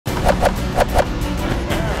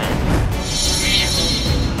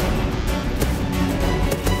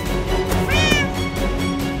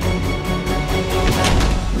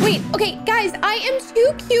Okay, guys, I am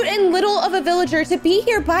too cute and little of a villager to be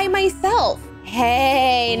here by myself.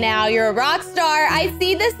 Hey, now you're a rock star. I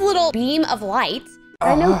see this little beam of light.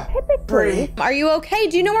 I know typically. Are you okay?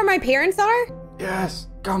 Do you know where my parents are? Yes,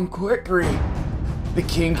 come quick, Bree. The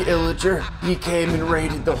King Illager, he came and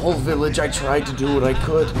raided the whole village. I tried to do what I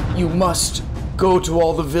could. You must go to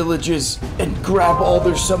all the villages and grab all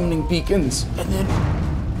their summoning beacons, and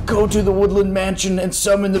then go to the Woodland Mansion and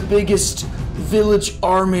summon the biggest village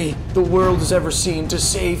army the world has ever seen to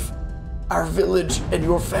save our village and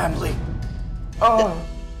your family.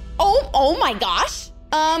 Oh my gosh.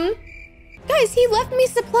 Guys, he left me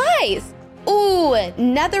supplies. Ooh,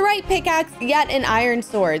 netherite pickaxe, yet an iron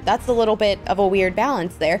sword. That's a little bit of a weird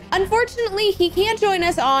balance there. Unfortunately, he can't join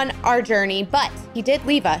us on our journey, but he did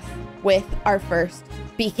leave us with our first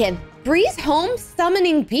beacon. Bree's home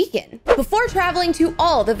summoning beacon. Before traveling to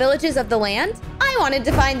all the villages of the land, I wanted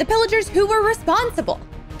to find the pillagers who were responsible.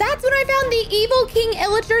 That's when I found the evil King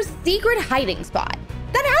Illager's secret hiding spot.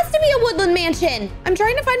 That has to be a Woodland Mansion. I'm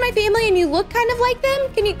trying to find my family and you look kind of like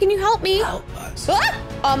them. Can you help me? Help us.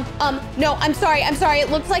 No, I'm sorry. It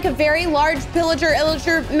looks like a very large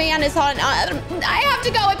Illager man is on. I have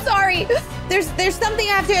to go, I'm sorry. There's something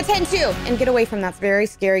I have to attend to. And get away from that very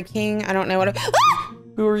scary king. I don't know what.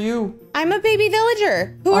 Who are you? I'm a baby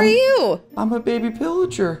villager. Who are you? I'm a baby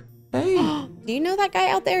pillager. Hey. Do you know that guy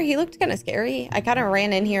out there? He looked kind of scary. I kind of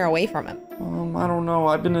ran in here away from him. I don't know.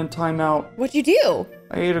 I've been in timeout. What'd you do?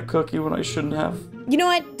 I ate a cookie when I shouldn't have. You know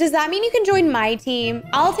what? Does that mean you can join my team?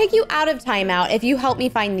 I'll take you out of timeout if you help me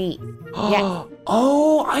find these. Yes.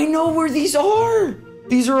 Oh, I know where these are.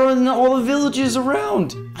 These are in all the villages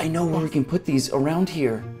around. I know where we can put these around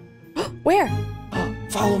here. Where?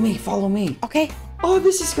 Follow me. Okay. Oh,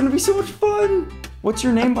 this is gonna be so much fun. What's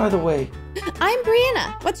your name, by the way? I'm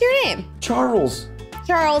Brianna. What's your name? Charles.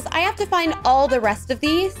 Charles, I have to find all the rest of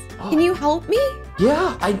these. Can you help me?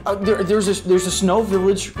 Yeah, there's a snow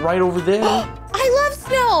village right over there. I love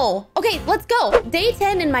snow. Okay, let's go. Day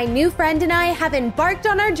 10 and my new friend and I have embarked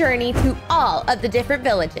on our journey to all of the different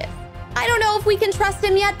villages. I don't know if we can trust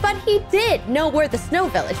him yet, but he did know where the snow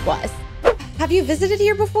village was. Have you visited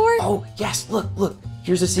here before? Oh, yes, look.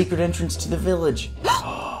 Here's a secret entrance to the village.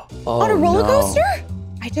 On a roller coaster?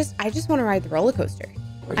 I just want to ride the roller coaster.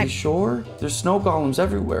 Are you sure? There's snow golems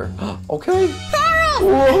everywhere. Okay. Charles!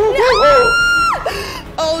 No!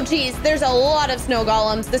 Oh, geez, there's a lot of snow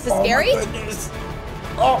golems. This is scary. My goodness.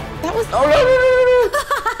 Oh, that was. Oh,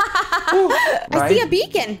 no. I see a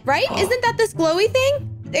beacon, right? Isn't that this glowy thing?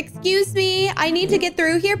 Excuse me, I need to get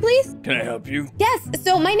through here, please. Can I help you? Yes,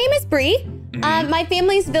 so my name is Bree. My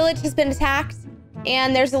family's village has been attacked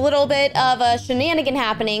and there's a little bit of a shenanigan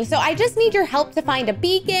happening. So I just need your help to find a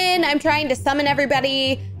beacon. I'm trying to summon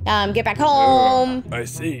everybody, get back home. I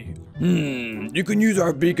see. You can use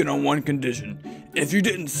our beacon on one condition. If you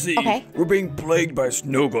didn't see, we're being plagued by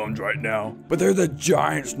snow golems right now. But there's a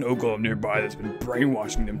giant snow golem nearby that's been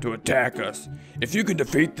brainwashing them to attack us. If you can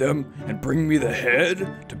defeat them and bring me the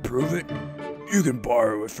head to prove it, you can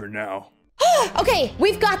borrow it for now. Okay,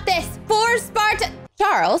 we've got this. For Sparta.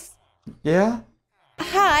 Charles? Yeah?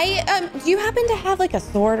 Hi, do you happen to have like a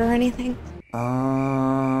sword or anything?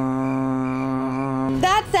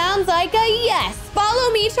 That sounds like a yes.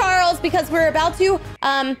 Follow me, Charles, because we're about to,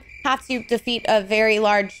 have to defeat a very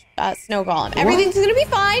large snow golem. Everything's gonna be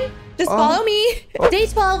fine. Just follow me. Day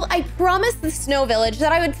 12, I promised the snow village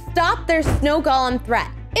that I would stop their snow golem threat.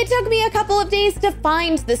 It took me a couple of days to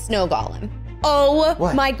find the snow golem. Oh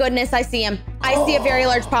my goodness, I see him. I see a very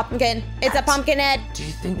large pumpkin. It's a pumpkin head. Do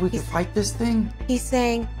you think we can fight this thing? He's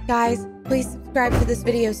saying, guys, please subscribe to this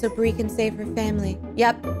video so Bree can save her family.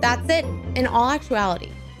 Yep, that's it. In all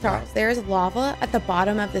actuality, Charles, there is lava at the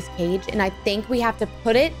bottom of this cage, and I think we have to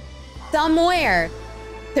put it somewhere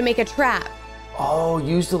to make a trap. Oh,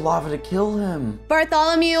 use the lava to kill him.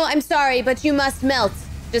 Bartholomew, I'm sorry, but you must melt.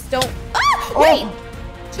 Just don't. Ah! Wait!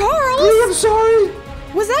 Charles! Bree, I'm sorry!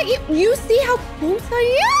 Was that you? You see how close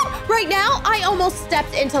I am? Right now, I almost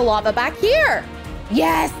stepped into lava back here.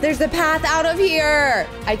 Yes, there's a path out of here.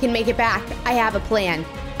 I can make it back. I have a plan.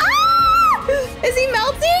 Ah! Is he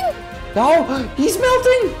melting? No, he's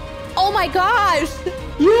melting. Oh my gosh.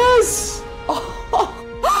 Yes.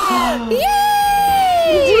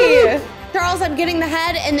 Yay! Charles, I'm getting the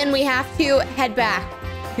head, and then we have to head back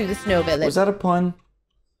to the snow village. Was that a pun?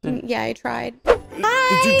 Yeah, I tried.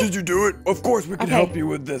 Did you do it? Of course we can help you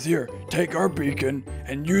with this. Here, take our beacon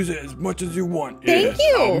and use it as much as you want. Thank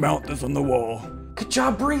you. I'll mount this on the wall. Good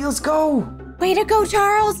job, Bree. Let's go. Way to go,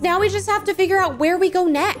 Charles. Now we just have to figure out where we go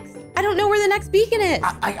next. I don't know where the next beacon is.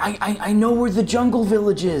 I know where the jungle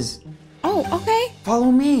village is. Oh, okay.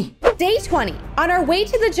 Follow me. Day 20. On our way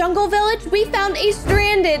to the jungle village, we found a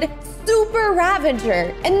stranded super Ravager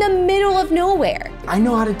in the middle of nowhere. I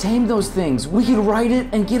know how to tame those things. We can ride it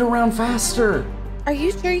and get around faster. Are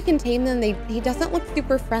you sure you can tame them? He doesn't look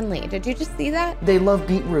super friendly. Did you just see that? They love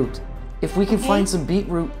beetroot. If we can find some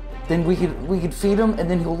beetroot, then we could feed him and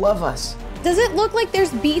then he'll love us. Does it look like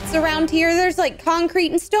there's beets around here? There's like concrete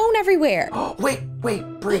and stone everywhere. Wait,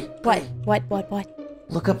 Bri. What?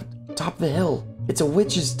 Look up top of the hill. It's a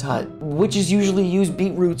witch's hut. Witches usually use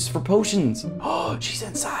beetroots for potions. Oh, she's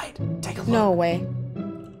inside. Take a look. No way.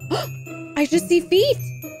 I just see feet.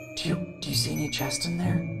 Do you see any chests in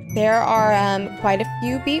there? There are quite a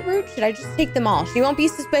few beetroot. Should I just take them all? She won't be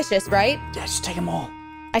suspicious, right? Yeah, just take them all.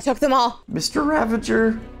 I took them all. Mr.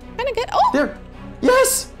 Ravager. Kind of good. Oh! There.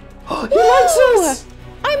 Yes! Oh, he likes us!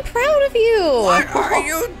 I'm proud of you. What are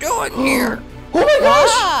you doing here? Oh my gosh!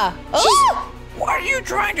 Ah! Oh! What are you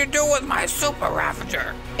trying to do with my super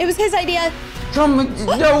Ravager? It was his idea. Come,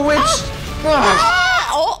 no witch!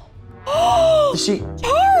 Ah! Oh! Is she?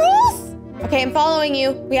 Charles! Okay, I'm following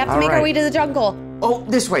you. We have to make our way to the jungle. Oh,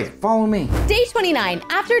 this way. Follow me. Day 29.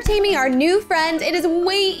 After taming our new friend, it is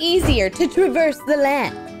way easier to traverse the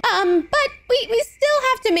land. But we still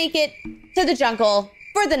have to make it to the jungle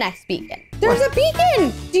for the next beacon. There's a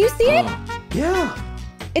beacon! Do you see it? Yeah.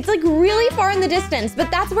 It's like really far in the distance, but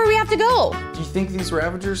that's where we have to go. Do you think these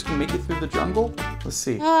Ravagers can make it through the jungle? Let's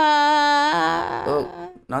see. Oh,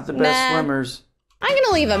 not the best swimmers. I'm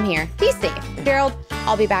gonna leave him here. He's safe. Gerald,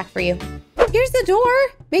 I'll be back for you. Here's the door.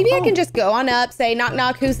 Maybe I can just go on up, say, knock,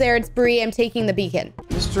 knock, who's there? It's Bri. I'm taking the beacon.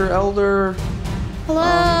 Mr. Elder.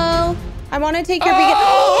 Hello? I want to take your beacon.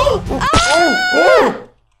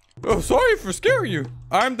 Oh, sorry for scaring you.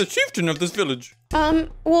 I'm the chieftain of this village.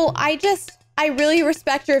 Well, I really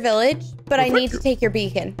respect your village, but I need to take your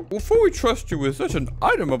beacon. Before we trust you with such an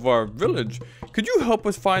item of our village, could you help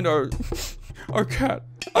us find our cat?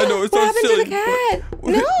 I know it's so silly. What happened to the cat?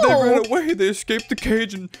 No! They ran away. They escaped the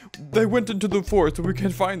cage and they went into the forest so we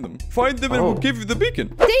can't find them. Find them and we'll give you the beacon.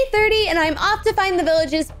 Day 30 and I'm off to find the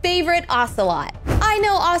village's favorite ocelot. I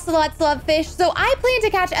know ocelots love fish, so I plan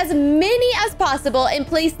to catch as many as possible and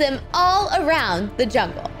place them all around the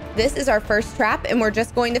jungle. This is our first trap and we're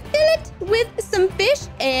just going to fill it with some fish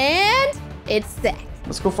and it's set.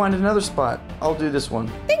 Let's go find another spot. I'll do this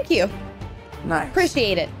one. Thank you. Nice.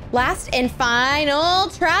 Appreciate it. Last and final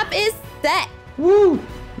trap is set. Woo!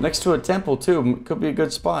 Next to a temple too. Could be a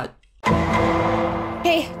good spot.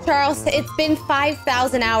 Hey, Charles, it's been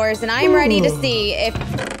 5,000 hours and I'm ready to see if...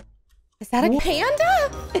 Is that a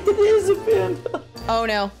panda? It is a panda. Oh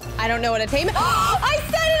no, I don't know what to tame it. I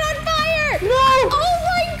set it on fire! No! Oh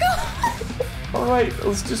my god! All right,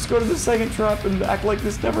 let's just go to the second trap and act like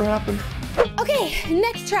this never happened. Okay,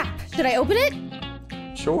 next trap. Should I open it?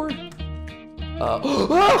 Sure.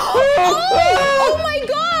 Oh my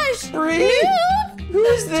gosh! Bri? Noob! Who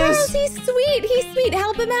is this? Charles, he's sweet. He's sweet.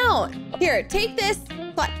 Help him out. Here, take this.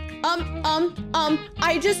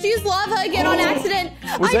 I just used lava again on accident.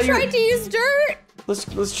 I tried to use dirt.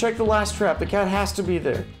 Let's check the last trap. The cat has to be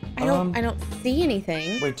there. I don't see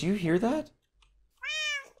anything. Wait, do you hear that?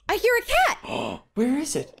 I hear a cat. Where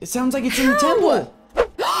is it? It sounds like it's in the temple.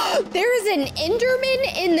 There is an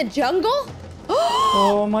Enderman in the jungle?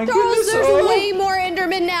 Oh my Charles, goodness. there's way more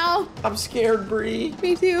Enderman now. I'm scared, Bri.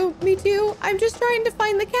 Me too. Me too. I'm just trying to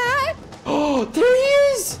find the cat. Oh, there he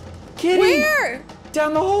is. Kitty. Where?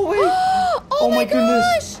 Down the hallway. Oh my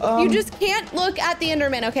goodness. You just can't look at the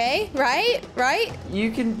Enderman, okay? Right?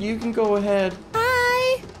 You can go ahead.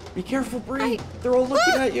 Hi. Be careful, Bri. They're all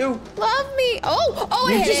looking at you. Love me. Oh,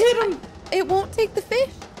 You just hit him. It won't take the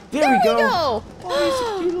fish. There we go. go. Oh, he's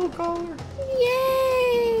a cute little collar.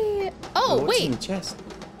 Yay. Oh, what's wait. in the chest?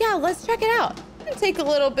 Yeah, let's check it out. I'm gonna take a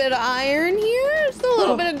little bit of iron here, just a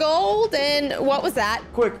little bit of gold, and what was that?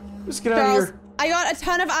 Quick, let's get out of Charles, here. I got a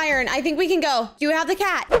ton of iron. I think we can go. Do you have the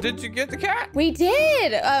cat? Did you get the cat? We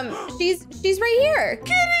did. She's right here.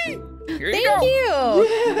 Kitty! Here you Thank go. you.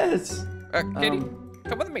 Yes. Kitty,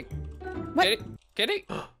 come with me. What? Kitty?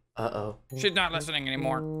 Uh-oh. She's not listening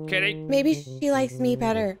anymore. Kitty? Maybe she likes me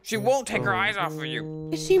better. She won't take her eyes off of you.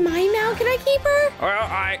 Is she mine now? Can I keep her?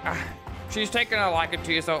 Well, she's taking a liking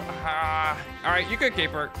to you, so, all right, you can keep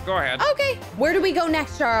her. Go ahead. Okay. Where do we go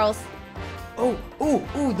next, Charles? Oh,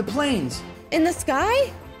 the planes. In the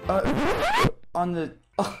sky? On the...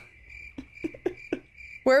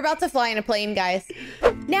 We're about to fly in a plane, guys.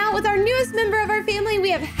 Now, with our newest member of our family,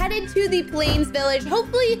 we have headed to the Plains Village,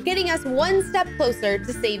 hopefully getting us one step closer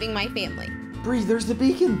to saving my family. Bri, there's the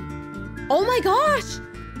beacon. Oh my gosh!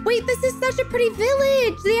 Wait, this is such a pretty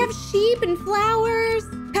village. They have sheep and flowers.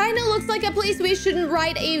 Kinda looks like a place we shouldn't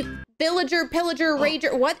ride a villager, pillager,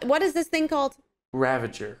 rager. What is this thing called?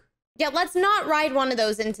 Ravager. Yeah, let's not ride one of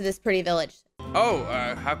those into this pretty village. Oh,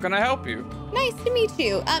 how can I help you? Nice to meet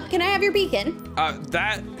you. Can I have your beacon?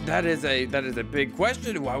 That is a big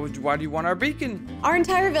question. Why do you want our beacon? Our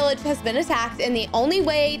entire village has been attacked, and the only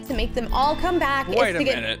way to make them all come back is to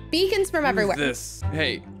get beacons from everywhere. Who's this?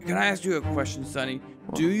 Hey, can I ask you a question, Sonny?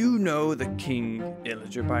 Do you know the King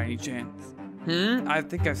Illager by any chance? I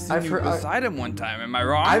think I've seen you beside him one time. Am I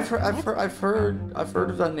wrong? I've heard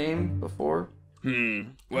of that name before.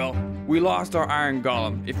 Well, we lost our iron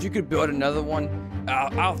golem. If you could build another one,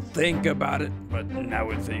 I'll think about it, but I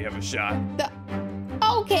would say you have a shot.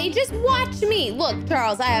 Okay, just watch me. Look,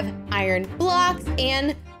 Charles, I have iron blocks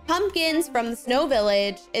and pumpkins from the snow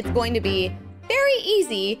village. It's going to be very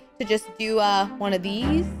easy to just do one of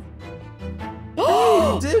these.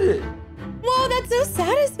 Oh, you did it! Whoa, that's so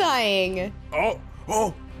satisfying.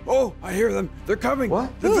 Oh, I hear them. They're coming.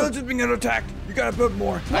 What? The village is being attacked. You gotta build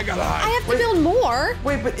more. I gotta hide. I have to build more.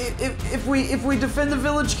 Wait, but if we defend the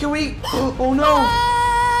village, can we? Oh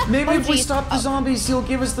no! Maybe if we stop the zombies, he'll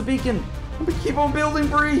give us the beacon. But keep on building,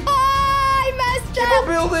 Bree. I messed up. Keep on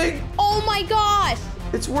building. Oh my gosh.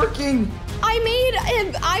 It's working. I made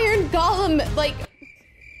an iron golem. Like,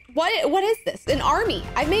 what is this? An army.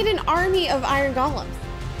 I made an army of iron golems.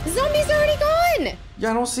 The zombies are already gone. Yeah,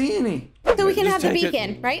 I don't see any. So we can have the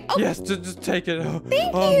beacon, right? Oh. Yes, just take it.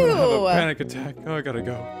 Thank you. I'm gonna have a panic attack. Oh, I gotta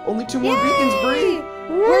go. Only 2 more beacons, Bree.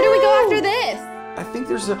 Where do we go after this? I think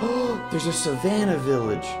there's a savannah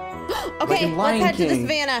village. Okay, let's head to the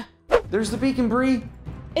savannah. There's the beacon, Bree.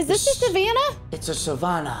 Is this the savannah? It's a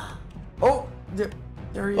savannah. Oh, there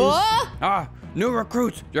he is. Oh! New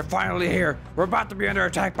recruits, you're finally here. We're about to be under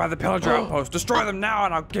attack by the pillager outpost. Destroy them now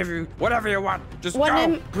and I'll give you whatever you want. Just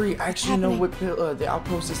go. Bree, I actually know what the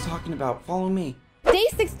outpost is talking about. Follow me. Day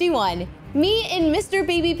 61. Me and Mr.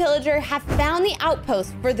 Baby Pillager have found the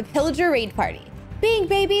outpost for the pillager raid party. Being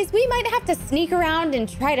babies, we might have to sneak around and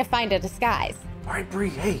try to find a disguise. All right,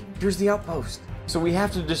 Bree, hey, here's the outpost. So we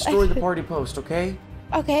have to destroy the party post, okay?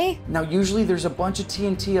 Okay. Now, usually there's a bunch of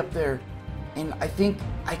TNT up there, and I think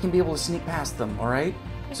I can be able to sneak past them, all right?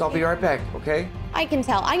 So I'll be right back, okay? I can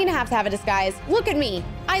tell. I'm gonna have a disguise. Look at me.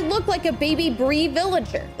 I look like a baby Bree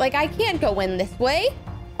villager. Like, I can't go in this way.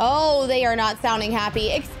 Oh, they are not sounding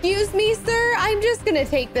happy. Excuse me, sir. I'm just gonna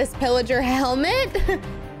take this pillager helmet.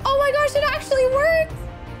 Oh my gosh, it actually worked.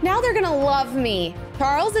 Now they're gonna love me.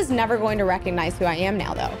 Charles is never going to recognize who I am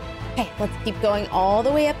now, though. Okay, let's keep going all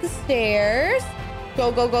the way up the stairs.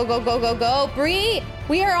 Go, go, go, go, go, go, go. Bree,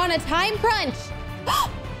 we are on a time crunch.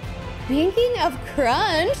 Speaking of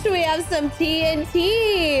crunch, we have some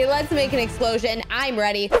TNT. Let's make an explosion. I'm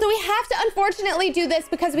ready. So we have to unfortunately do this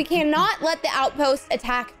because we cannot let the outpost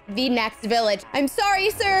attack the next village. I'm sorry,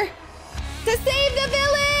 sir. To save the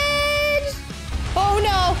village! Oh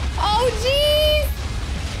no! Oh jeez!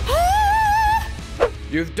 Ah!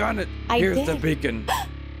 You've done it. Here's the beacon.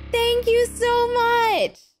 Thank you so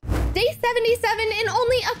much. Day 77 and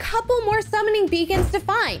only a couple more summoning beacons to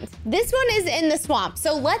find. This one is in the swamp,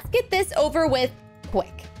 so let's get this over with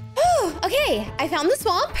quick. Okay, I found the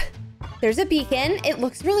swamp. There's a beacon. It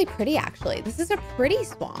looks really pretty, actually. This is a pretty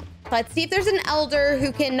swamp. Let's see if there's an elder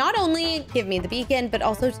who can not only give me the beacon, but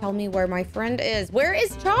also tell me where my friend is. Where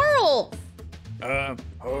is Charles?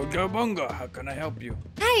 Hoga Bunga, how can I help you?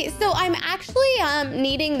 Hi, so I'm actually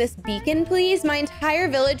needing this beacon, please. My entire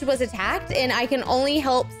village was attacked, and I can only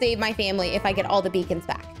help save my family if I get all the beacons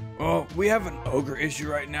back. Oh, we have an ogre issue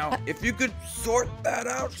right now. If you could sort that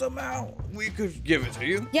out somehow, we could give it to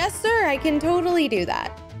you. Yes, sir, I can totally do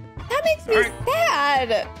that. That makes me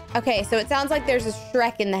sad. Okay, so it sounds like there's a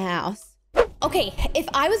Shrek in the house. Okay, if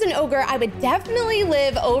I was an ogre, I would definitely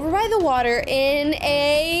live over by the water in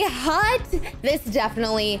a hut. This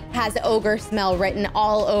definitely has ogre smell written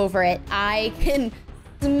all over it. I can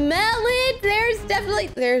smell it.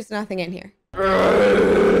 There's nothing in here.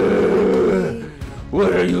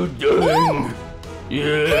 What are you doing?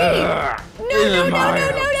 Yeah. Hey. No.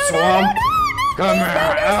 Swamp. Come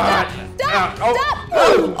here. Stop.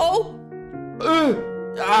 Oh.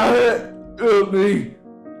 Help me.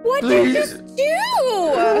 What did you just do?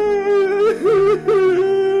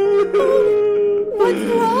 What's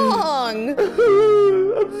wrong?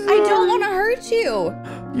 I don't want to hurt you.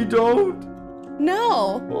 You don't?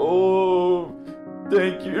 No. Oh,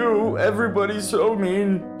 thank you. Everybody's so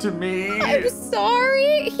mean to me. I'm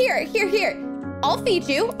sorry. Here. I'll feed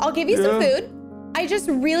you. I'll give you some food. I just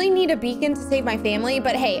really need a beacon to save my family.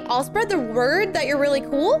 But hey, I'll spread the word that you're really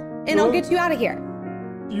cool, and I'll get you out of here.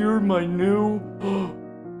 You're my new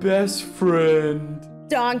best friend.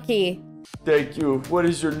 Donkey. Thank you. What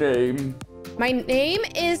is your name? My name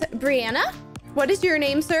is Brianna? What is your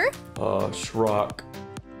name, sir? Shrock.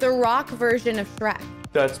 The rock version of Shrek.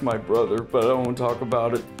 That's my brother, but I don't want to talk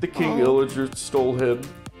about it. The King Illager stole him.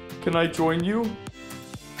 Can I join you?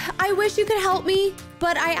 I wish you could help me,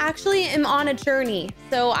 but I actually am on a journey.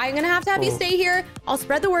 So I'm gonna have to have you stay here. I'll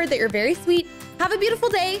spread the word that you're very sweet. Have a beautiful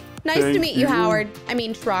day. Nice to meet you, Howard. I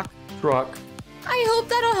mean, Shrock. Shrock. I hope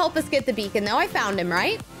that'll help us get the beacon, though. I found him,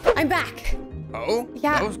 right? I'm back. Oh?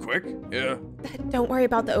 Yeah. That was quick. Yeah. Don't worry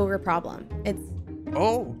about the ogre problem. It's...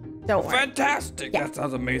 Oh. Don't worry. Fantastic. Yeah. That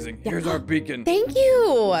sounds amazing. Here's our beacon. Thank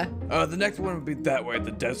you. The next one would be that way,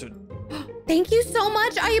 the desert. Thank you so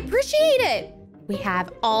much. I appreciate it. We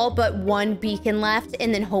have all but one beacon left,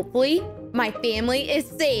 and then hopefully my family is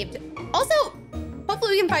saved. Also,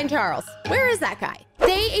 hopefully we can find Charles. Where is that guy?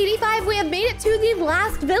 Day 85, we have made it to the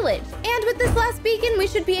last village. And with this last beacon, we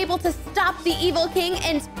should be able to stop the evil king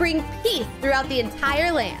and bring peace throughout the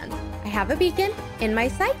entire land. I have a beacon in my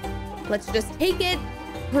sight. Let's just take it,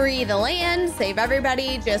 free the land, save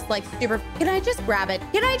everybody, just like super. Can I just grab it?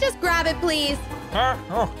 Can I just grab it, please? Can I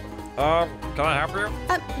help you?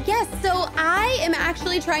 Yes, so I am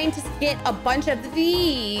actually trying to get a bunch of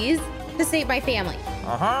these to save my family.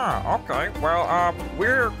 Okay. Well,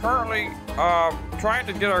 we're currently, trying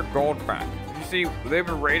to get our gold back. You see, they've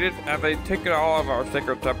been raided and they taken all of our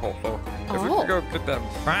sacred temples. So if we could go get them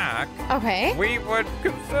back, okay, we would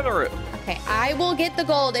consider it. Okay, I will get the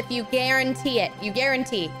gold if you guarantee it. You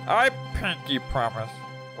guarantee. I pinky promise.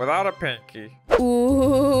 Without a pinky.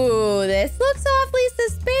 Ooh, this looks awfully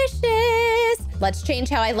suspicious. Let's change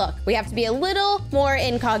how I look. We have to be a little more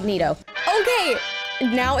incognito. Okay,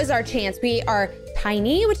 now is our chance. We are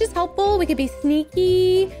tiny, which is helpful. We could be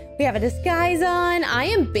sneaky. We have a disguise on. I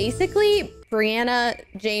am basically Brianna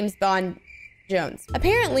James Bond Jones.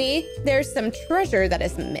 Apparently, there's some treasure that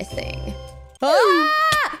is missing.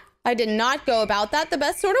 Ah! I did not go about that the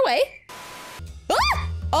best sort of way. Ah!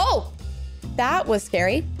 Oh! That was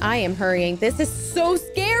scary. I am hurrying. This is so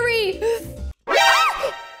scary.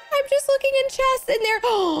 I'm just looking in chests and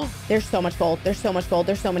there's so much gold. There's so much gold.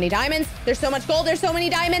 There's so many diamonds. There's so much gold. There's so many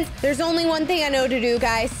diamonds. There's only one thing I know to do,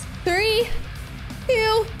 guys. 3,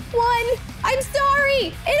 2, 1. I'm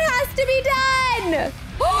sorry. It has to be done.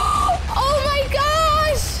 Oh my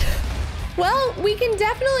gosh. Well, we can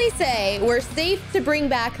definitely say we're safe to bring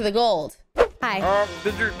back the gold. Hi.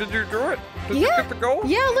 Did you do it? Did you get the gold?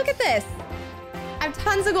 Yeah, look at this. I have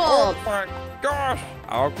tons of gold. Oh my gosh.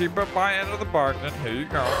 I'll keep up my end of the bargain. Here you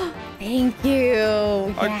go. Thank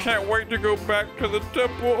you. I can't wait to go back to the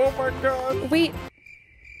temple. Oh my god. Wait.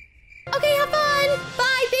 Okay, have fun.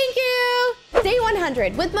 Bye, thank you. Day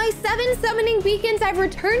 100. With my 7 summoning beacons, I've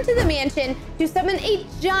returned to the mansion to summon a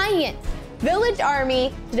giant village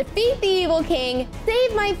army to defeat the evil king,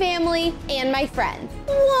 save my family, and my friends.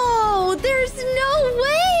 Whoa, there's no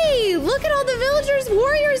way. Look at all the villagers,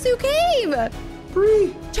 warriors who came.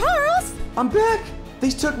 Bree! Charles! I'm back! They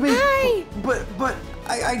took me! Hi! But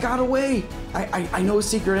I got away! I know a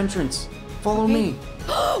secret entrance. Follow me.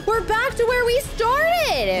 We're back to where we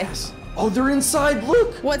started! Yes. Oh, they're inside,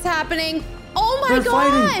 look! What's happening? Oh my They're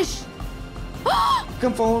gosh! fighting.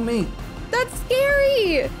 Come follow me. That's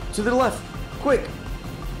scary! To the left, quick.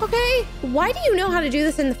 Okay, why do you know how to do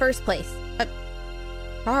this in the first place?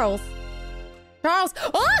 Charles? Charles?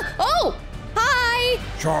 Oh! Hi!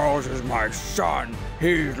 Charles is my son.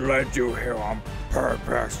 He's led you here on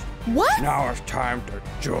purpose. What? Now it's time to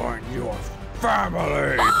join your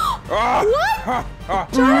family. What?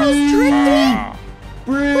 Charles tricked me?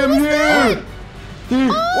 Bree, I'm here! What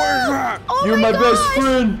is that? Oh You're my best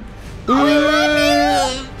friend! I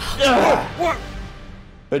love What?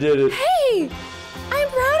 I did it. Hey! I'm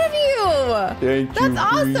proud of you! Thank you,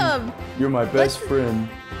 That's Bree. awesome! You're my best friend.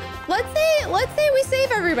 Let's say we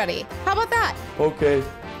save everybody. How about that? Okay,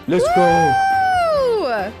 let's go.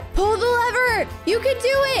 Woo! Pull the lever! You can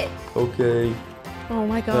do it! Okay. Oh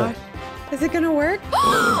my gosh. Is it gonna work?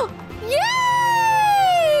 Yay!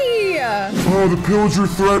 Oh, the pillager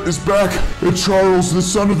threat is back, and Charles, the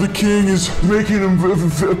son of the king, is making a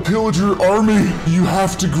pillager army. You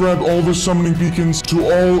have to grab all the summoning beacons to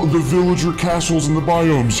all the villager castles in the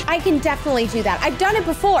biomes. I can definitely do that. I've done it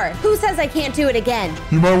before. Who says I can't do it again?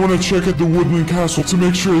 You might want to check at the woodland castle to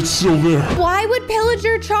make sure it's still there. Why would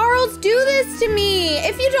Pillager Charles do this to me?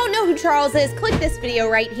 If you don't know who Charles is, click this video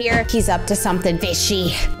right here. He's up to something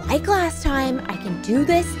fishy. Like last time, I can do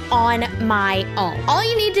this on my own. All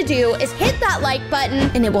you need to do do is hit that like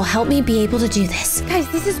button and it will help me be able to do this. Guys,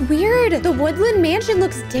 this is weird. The Woodland Mansion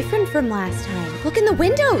looks different from last time. Look in the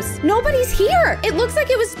windows. Nobody's here. It looks like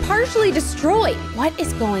it was partially destroyed. What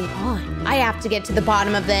is going on? I have to get to the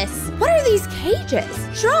bottom of this. What are these cages?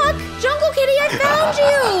 Shrug, Jungle Kitty, I found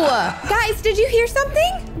you. Guys, did you hear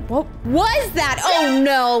something? What was that? Oh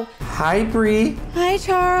no. Hi, Bri. Hi,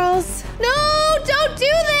 Charles. No, don't do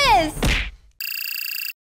this.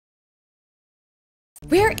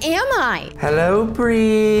 Where am I? Hello,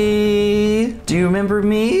 Bri. Do you remember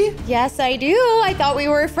me? Yes, I do. I thought we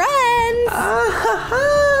were friends.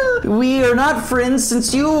 We are not friends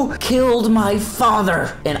since you killed my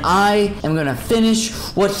father. And I am gonna finish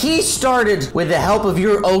what he started. With the help of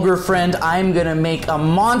your ogre friend, I'm gonna make a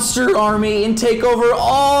monster army and take over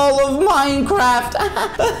all of Minecraft.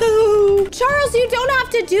 Charles, you don't have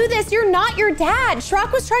to do this. You're not your dad.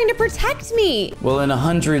 Shrek was trying to protect me. Well, in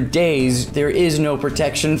 100 days, there is no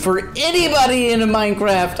protection for anybody in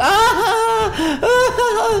Minecraft.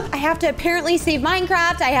 I have to apparently save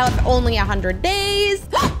Minecraft. I have only 100 days.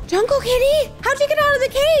 Jungle Kitty, how'd you get out of the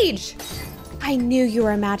cage? I knew you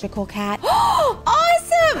were a magical cat.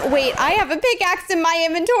 Awesome! Wait, I have a pickaxe in my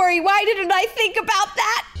inventory. Why didn't I think about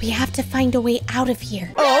that? We have to find a way out of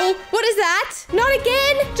here. Oh, what is that? Not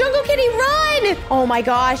again! Jungle Kitty, run! Oh my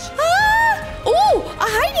gosh. Ah! Ooh, a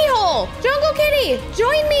hidey hole! Jungle Kitty,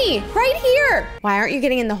 join me right here. Why aren't you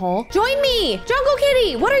getting in the hole? Join me! Jungle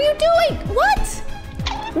Kitty, what are you doing? What?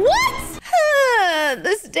 What?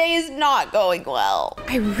 This day is not going well.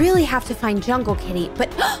 I really have to find Jungle Kitty, but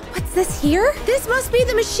what's this here? This must be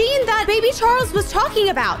the machine that Baby Charles was talking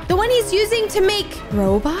about. The one he's using to make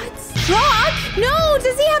robots? Rock? No,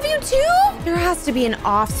 does he have you too? There has to be an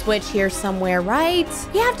off switch here somewhere, right?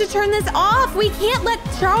 We have to turn this off. We can't let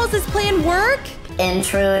Charles's plan work.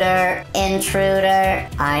 Intruder, intruder.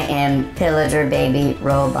 I am Pillager Baby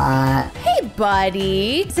Robot. Hey,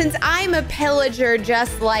 buddy. Since I'm a pillager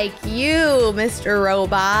just like you, Mr.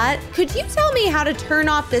 Robot, could you tell me how to turn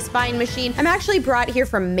off this fine machine? I'm actually brought here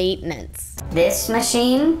for maintenance. This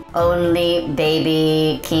machine? Only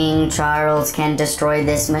Baby King Charles can destroy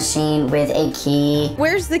this machine with a key.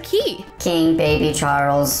 Where's the key? King Baby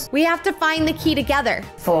Charles. We have to find the key together.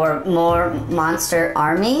 For more monster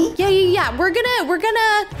army? Yeah. We're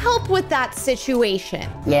gonna help with that situation.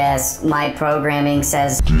 Yes, my programming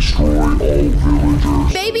says Destroy all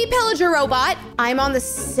villagers. Baby Pillager Robot, I'm on the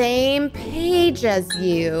same page as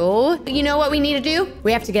you. You know what we need to do?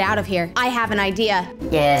 We have to get out of here. I have an idea.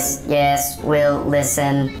 yes, we'll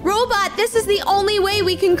listen. Robot, this is the only way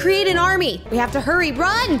we can create an army. We have to hurry,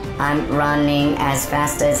 run. I'm running as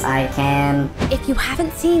fast as I can. If you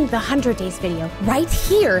haven't seen the 100 Days video, right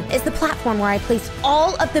here is the platform where I placed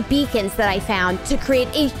all of the beacons that I found to create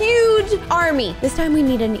a huge army. This time we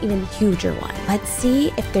need an even huger one. Let's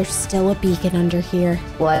see if there's still a beacon under here.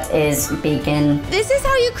 What is beacon? This is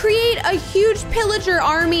how you create a huge pillager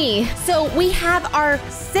army. So we have our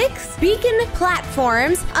 6 beacon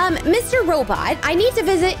platforms. Mr. Robot, I need to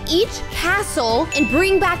visit each castle and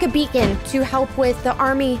bring back a beacon to help with the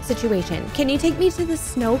army situation. Can you take me to the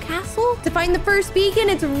snow castle to find the first beacon?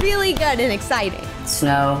 It's really good and exciting.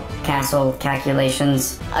 Snow castle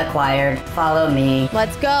calculations acquired. Follow me.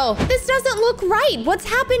 Let's go. This doesn't look right. What's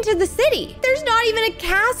happened to the city? There's not even a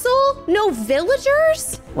castle? No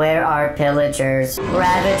villagers? Where are pillagers?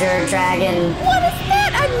 Ravager dragon. What is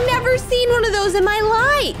that? I've never seen one of those in my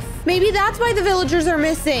life. Maybe that's why the villagers are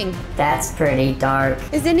missing. That's pretty dark.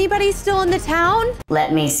 Is anybody still in the town?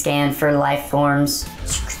 Let me scan for life forms.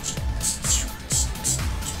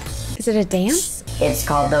 Is it a dance? It's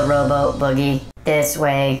called the Robo Boogie. This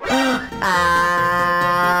way.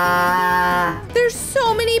 There's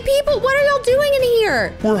so many people. What are y'all doing in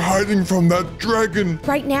here? We're hiding from that dragon.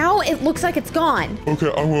 Right now, it looks like it's gone. Okay,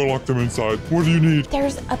 I'm gonna lock them inside. What do you need?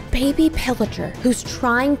 There's a baby pillager who's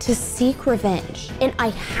trying to seek revenge, and I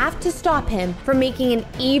have to stop him from making an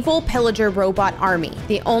evil pillager robot army.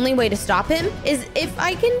 The only way to stop him is if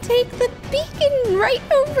I can take the beacon right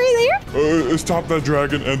over there. Stop that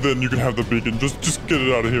dragon, and then you can have the beacon. Just get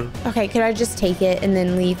it out of here. Okay, could I just take it and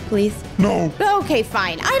then leave, please? No. Okay,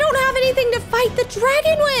 fine. I don't have anything to fight the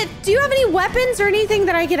dragon with. Do you have any weapons or anything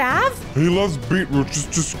that I could have? He loves beetroots.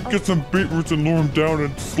 Just get some beetroots and lure him down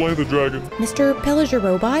and slay the dragon. Mr. Pillager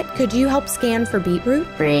Robot, could you help scan for beetroot?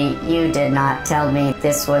 Bree, you did not tell me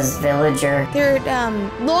this was villager. They're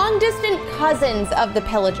long-distant cousins of the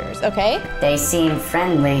pillagers, okay? They seem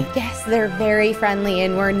friendly. Yes, they're very friendly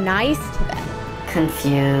and we're nice to them.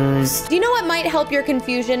 confused. Do you know what might help your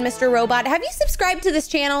confusion, Mr. Robot? Have you subscribed to this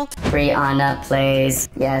channel? BriannaPlayz.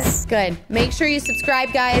 Yes. Good. Make sure you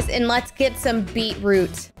subscribe, guys, and let's get some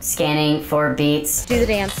beetroot. Scanning for beets. Do the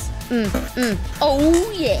dance.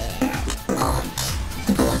 Oh, yeah.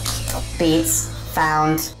 Beets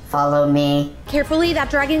found. Follow me. Carefully, that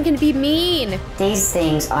dragon can be mean. These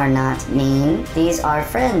things are not mean. These are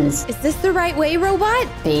friends. Is this the right way, Robot?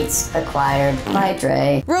 Beets acquired by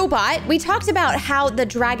Dre. Robot, we talked about how the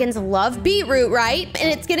dragons love beetroot, right?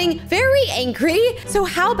 And it's getting very angry. So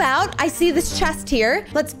how about I see this chest here.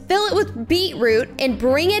 Let's fill it with beetroot and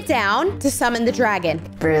bring it down to summon the dragon.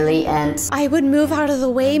 Brilliant. I would move out of the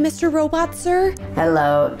way, Mr. Robot, sir.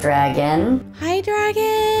 Hello, dragon. Hi,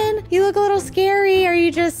 dragon. You look a little scary. Are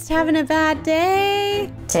you just having a bad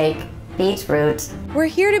day? Take beetroot. We're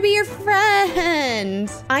here to be your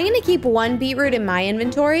friend. I'm gonna keep one beetroot in my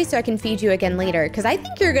inventory so I can feed you again later, because I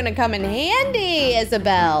think you're gonna come in handy,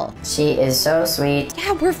 Isabelle. She is so sweet.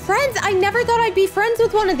 Yeah, we're friends. I never thought I'd be friends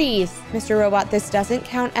with one of these. Mr. Robot, this doesn't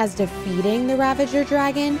count as defeating the Ravager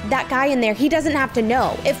dragon. That guy in there, he doesn't have to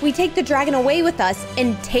know. If we take the dragon away with us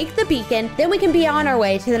and take the beacon, then we can be on our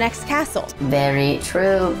way to the next castle. Very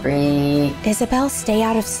true, Bree. Isabelle, stay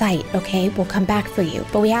out of sight, okay? We'll come back for you.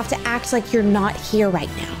 But we have to act like you're not here right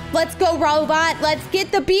now. Let's go, Robot. Let's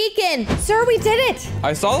get the beacon. Sir, we did it.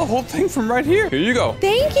 I saw the whole thing from right here. Here you go.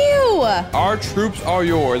 Thank you. Our troops are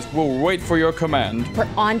yours. We'll wait for your command. We're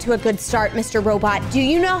on to a good start, Mr. Robot. Do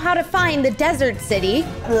you know how to find the desert city?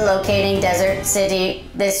 Locating desert city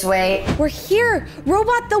this way. We're here.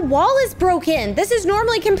 Robot, the wall is broken. This is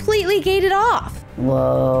normally completely gated off.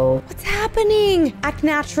 Whoa. What's happening? Act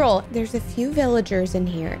natural. There's a few villagers in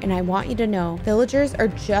here, and I want you to know, villagers are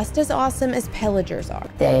just as awesome as pillagers are.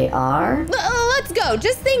 They are? Let's go.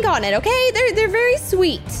 Just think on it, okay? They're very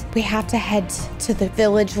sweet. We have to head to the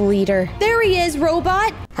village leader. There he is,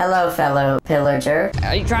 Robot. Hello, fellow pillager.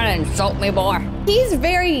 Are you trying to insult me, boy? He's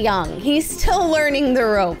very young. He's still learning the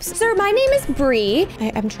ropes. Sir, my name is Bree.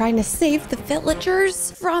 I'm trying to save the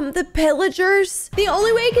villagers from the pillagers. The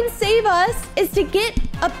only way it can save us is to get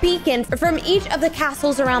a beacon from each of the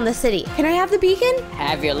castles around the city. Can I have the beacon?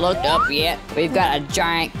 Have you looked up yet? We've got a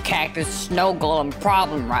giant cactus snow golem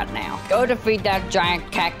problem right now. Go defeat that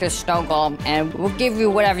giant cactus snow golem and we'll give you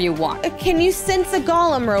whatever you want. Can you sense a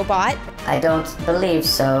golem, Robot? I don't believe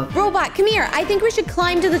so. Robot, come here. I think we should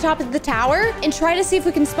climb to the top of the tower and try to see if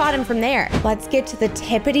we can spot him from there. Let's get to the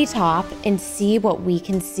tippity top and see what we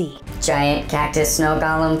can see. Giant cactus snow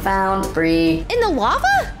golem found, Bree. In the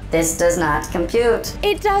lava? This does not compute.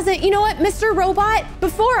 It doesn't. You know what, Mr. Robot?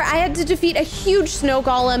 Before, I had to defeat a huge snow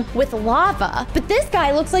golem with lava, but this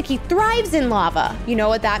guy looks like he thrives in lava. You know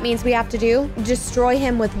what that means we have to do? Destroy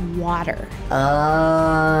him with water.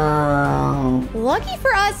 Oh. Lucky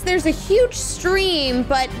for us, there's a huge stream,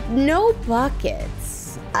 but no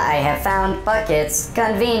buckets. I have found buckets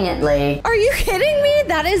conveniently. Are you kidding me?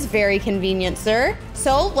 That is very convenient, sir.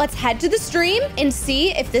 So let's head to the stream and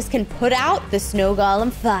see if this can put out the snow golem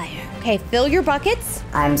fire. Okay, fill your buckets.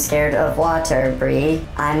 I'm scared of water, Bree.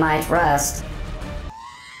 I might rust.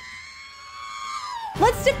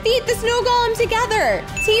 Let's defeat the snow golem together.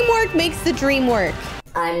 Teamwork makes the dream work.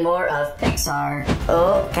 I'm more of Pixar.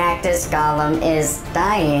 Oh, cactus golem is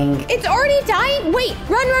dying. It's already dying? Wait,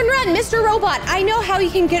 run, Mr. Robot. I know how you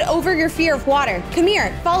can get over your fear of water. Come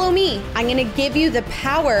here, follow me. I'm gonna give you the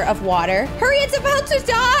power of water. Hurry, it's about to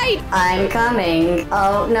die. I'm coming.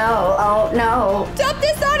 Oh no, oh no. Dump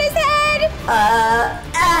this on his head.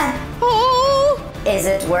 Oh. Is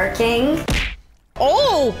it working?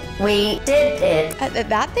 Oh. We did it.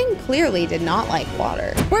 That thing clearly did not like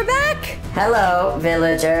water. We're back. Hello,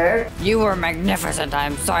 villager. You were magnificent.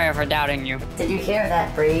 I'm sorry for doubting you. Did you hear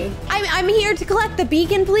that, Bree? I'm here to collect the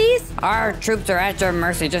beacon, please. Our troops are at your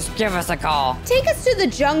mercy. Just give us a call. Take us to the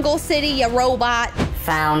jungle city, you robot.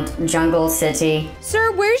 Found Jungle City.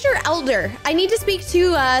 Sir, where's your elder? I need to speak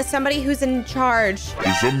to somebody who's in charge.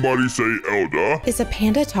 Did somebody say elder? Is a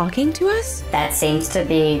panda talking to us? That seems to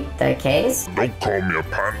be the case. Don't call me a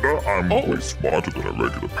panda. I'm way smarter than a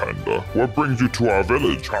regular panda. What brings you to our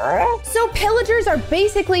village, huh? So pillagers are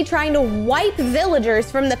basically trying to wipe villagers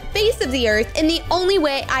from the face of the earth, and the only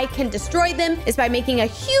way I can destroy them is by making a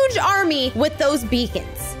huge army with those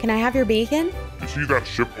beacons. Can I have your beacon? You see that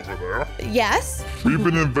ship over there? Yes. We've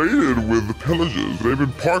been invaded with pillagers. They've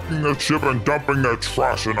been parking their ship and dumping their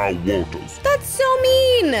trash in our waters. That's so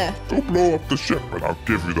mean. Go blow up the ship and I'll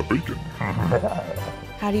give you the beacon.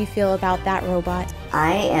 How do you feel about that, robot?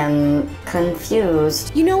 I am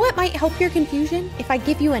confused. You know what might help your confusion? If I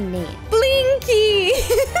give you a name. Blinky!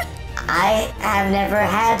 I have never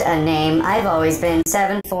had a name. I've always been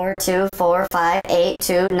 7 4 2 4 5 8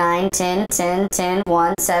 2 9 10 10 10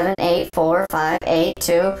 1 7 8 4 5 8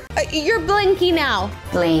 2. You're Blinky now.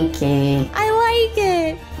 Blinky. I like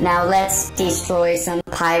it. Now let's destroy some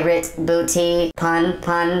pirate booty. Pun,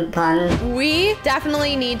 pun, pun. We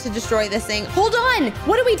definitely need to destroy this thing. Hold on.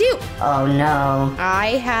 What do we do? Oh no.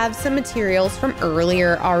 I have some materials from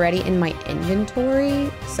earlier already in my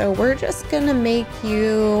inventory. So we're just gonna make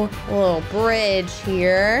you a little bridge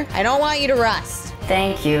here. I don't want you to rust.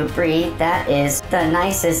 Thank you, Bree. That is the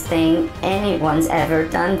nicest thing anyone's ever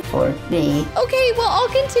done for me. Okay, well, I'll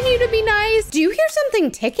continue to be nice. Do you hear something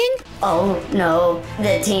ticking? Oh no,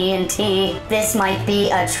 the TNT. This might be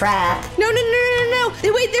a trap. No.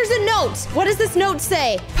 Wait, there's a note. What does this note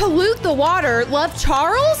say? Pollute the water. Love,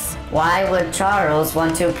 Charles? Why would Charles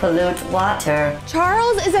want to pollute water?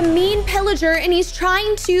 Charles is a mean pillager and he's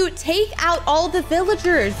trying to take out all the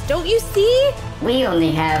villagers. Don't you see? We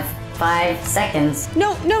only have 5 seconds.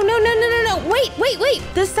 No. Wait.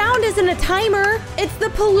 The sound isn't a timer. It's the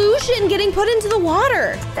pollution getting put into the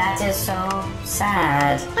water. That is so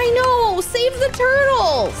sad. I know. Save the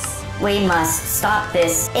turtles. We must stop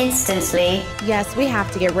this instantly. Yes, we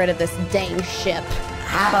have to get rid of this dang ship.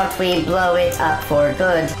 How about we blow it up for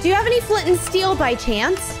good? Do you have any flint and steel by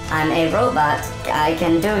chance? I'm a robot. I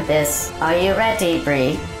can do this. Are you ready,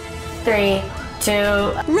 Bree? 3, 2...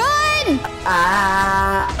 Run!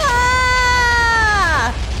 Ah!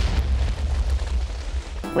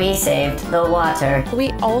 We saved the water. We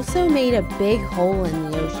also made a big hole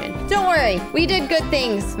in the ocean. Don't worry, we did good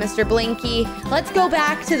things, Mr. Blinky. Let's go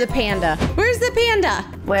back to the panda. Where's the panda?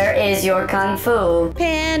 Where is your kung fu?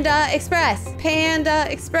 Panda Express. Panda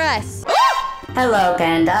Express. Hello,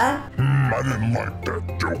 Panda. I didn't like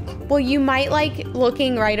that joke. Well, you might like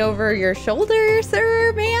looking right over your shoulder,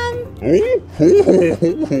 sir, man.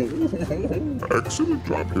 Excellent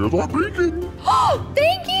job. Here's our beacon. Oh,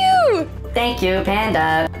 thank you. Thank you,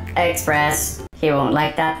 Panda Express. He won't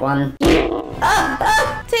like that one.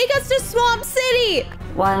 Take us to Swamp City.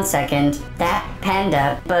 1 second. That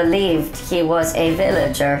panda believed he was a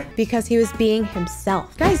villager. Because he was being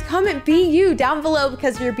himself. Guys, comment be you down below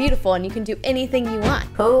because you're beautiful and you can do anything you want.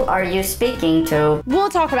 Who are you speaking to? We'll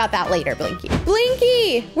talk about that later, Blinky.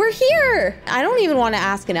 Blinky, we're here. I don't even want to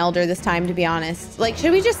ask an elder this time, to be honest. Like,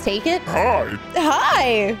 should we just take it? Hi.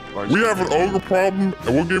 Hi. We have an ogre problem,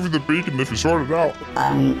 and we'll give you the beacon if you sort it out.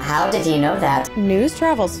 How did you know that? News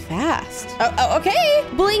travels fast. Oh, okay.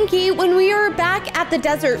 Blinky, when we were back at the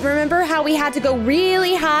desert, remember how we had to go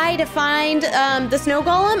really high to find the snow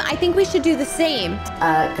golem? I think we should do the same.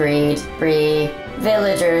 Agreed, Bree.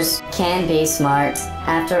 Villagers can be smart,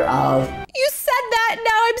 after all. You said that,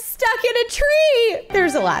 now I'm stuck in a tree.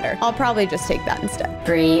 There's a ladder. I'll probably just take that instead.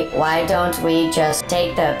 Bree, why don't we just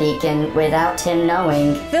take the beacon without him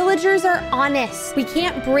knowing? Villagers are honest. We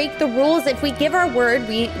can't break the rules. If we give our word,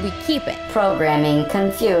 we keep it. Programming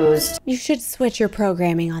confused. You should switch your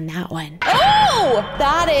programming on that one. Oh,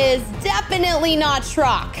 that is definitely not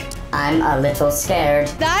Shrock. I'm a little scared.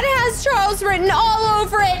 That has Charles written all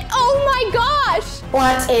over it. Oh my gosh.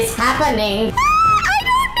 What is happening? I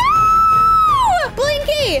don't know.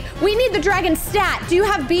 Blinky, we need the dragon stat. Do you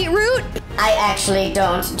have beetroot? I actually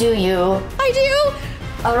don't. Do you? I do.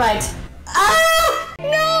 All right. Ah!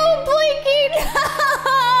 No, Blinky,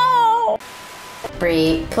 no.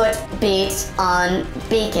 Bree, put beat on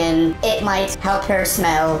beacon. It might help her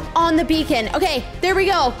smell. On the beacon. Okay, there we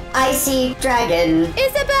go. I see dragon.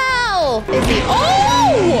 Isabel!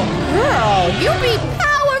 Oh! Girl, you be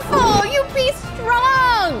powerful! You be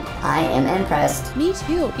strong! I am impressed. Me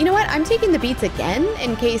too. You know what? I'm taking the beats again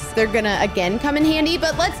in case they're gonna again come in handy,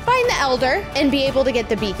 but let's find the elder and be able to get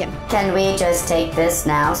the beacon. Can we just take this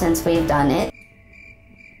now since we've done it?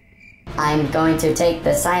 I'm going to take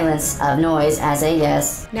the silence of noise as a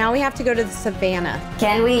yes. Now we have to go to the savannah.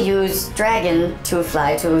 Can we use dragon to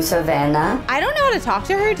fly to savannah? I don't know how to talk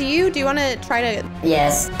to her. Do you? Do you want to try to?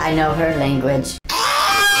 Yes, I know her language.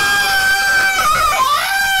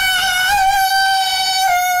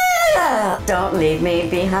 Don't leave me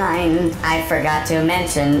behind. I forgot to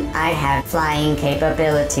mention I have flying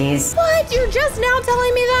capabilities. What? You're just now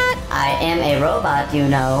telling me that? I am a robot, you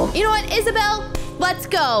know. You know what, Isabel? Let's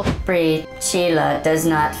go. Bree, Sheila does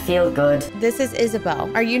not feel good. This is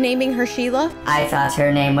Isabel. Are you naming her Sheila? I thought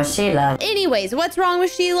her name was Sheila. Anyways, what's wrong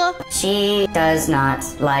with Sheila? She does not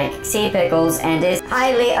like sea pickles and is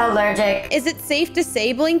highly allergic. Is it safe to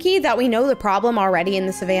say, Blinky, that we know the problem already in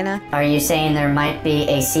the savannah? Are you saying there might be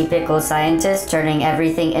a sea pickle scientist turning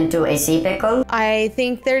everything into a sea pickle? I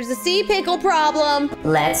think there's a sea pickle problem.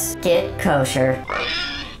 Let's get kosher.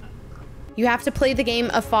 You have to play the game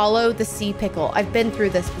of Follow the Sea Pickle. I've been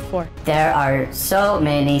through this before. There are so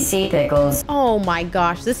many sea pickles. Oh my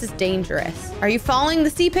gosh, this is dangerous. Are you following the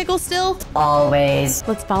sea pickle still? Always.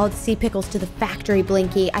 Let's follow the sea pickles to the factory,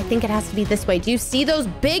 Blinky. I think it has to be this way. Do you see those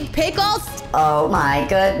big pickles? Oh my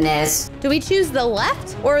goodness. Do we choose the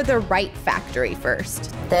left or the right factory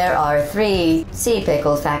first? There are 3 sea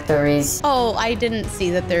pickle factories. Oh, I didn't see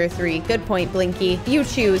that there are 3. Good point, Blinky. You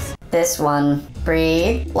choose. This one.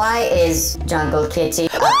 Bree, why is Jungle Kitty?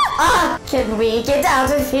 Can we get out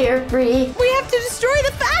of here, Bree? We have to destroy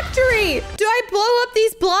the factory! Do I blow up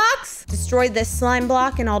these blocks? Destroy this slime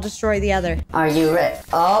block and I'll destroy the other. Are you ready?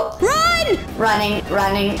 Oh. Run!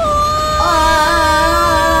 Running. Oh!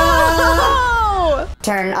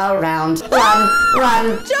 Turn around. Run.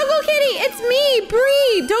 Jungle Kitty, it's me,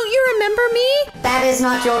 Bree. Don't you remember me? That is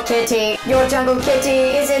not your kitty. Your Jungle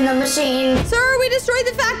Kitty is in the machine. Sir, we destroyed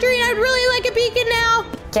the factory and I'd really like a beacon now.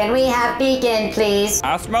 Can we have beacon, please?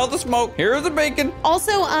 I smell the smoke. Here's the bacon.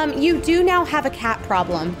 Also, you do now have a cat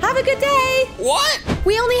problem. Have a good day. What?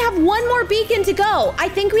 We only have one more beacon to go. I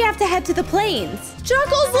think we have to head to the plains.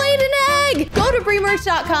 Chuckles laid an egg. Go to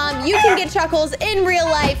bremerch.com. You can get Chuckles in real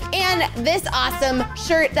life and this awesome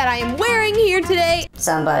shirt that I am wearing here today.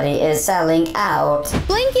 Somebody is selling out.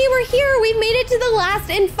 Blinky, we're here. We've made it to the last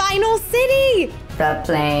and final city. The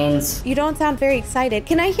plains. You don't sound very excited.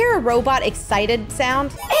 Can I hear a robot excited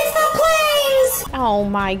sound? It's the plains! Oh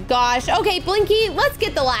my gosh. Okay, Blinky, let's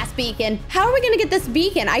get the last beacon. How are we gonna get this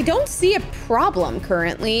beacon? I don't see a problem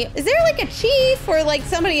currently. Is there like a chief or like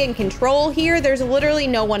somebody in control here? There's literally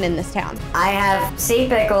no one in this town. I have sea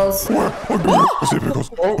pickles. Sea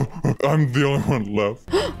pickles. Oh, I'm the only one left.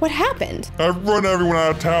 What happened? I've run everyone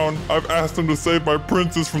out of town. I've asked them to save my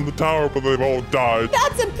princess from the tower, but they've all died.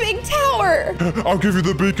 That's a big tower. I'll give you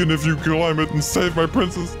the beacon if you climb it and save my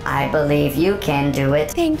princess. I believe you can do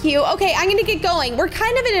it. Thank you. Okay, I'm gonna get going. We're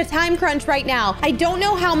kind of in a time crunch right now. I don't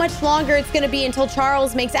know how much longer it's gonna be until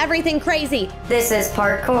Charles makes everything crazy. This is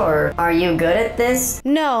parkour. Are you good at this?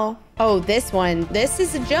 No. Oh, this one. This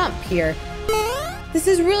is a jump here. This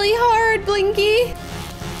is really hard, Blinky.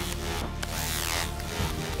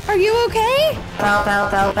 Are you okay? Pow.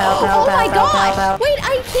 Oh my gosh! Wait,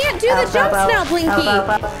 I can't do the jumps now, Blinky.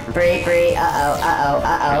 Bree.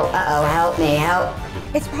 Uh-oh. Help me.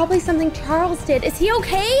 It's probably something Charles did. Is he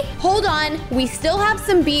okay? Hold on. We still have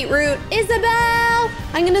some beetroot. Isabel!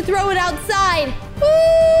 I'm gonna throw it outside.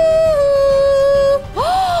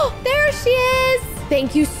 Oh, there she is.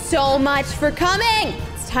 Thank you so much for coming.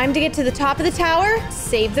 It's time to get to the top of the tower,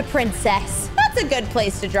 save the princess. That's a good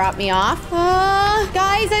place to drop me off.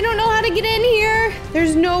 Guys, I don't know how to get in here.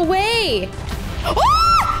 There's no way.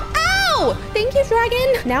 Oh! Ow! Thank you,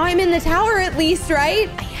 dragon. Now I'm in the tower at least, right?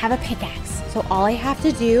 I have a pickaxe. So all I have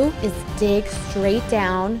to do is dig straight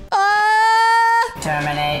down.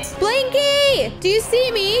 Terminate. Blinky! Do you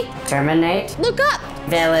see me? Terminate. Look up.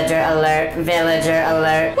 Villager alert.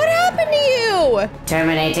 What happened to you?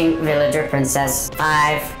 Terminating villager princess.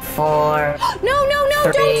 5, 4. No,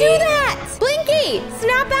 3. don't do that. Blinky,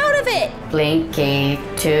 snap out of it. Blinky.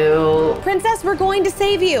 2. Princess, we're going to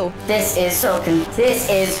save you. This is this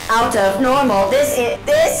is out of normal. This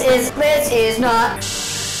is not.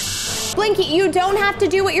 Blinky, you don't have to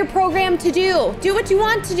do what you're programmed to do. Do what you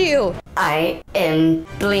want to do. I am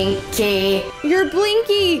Blinky. You're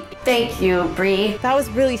Blinky. Thank you, Bree. That was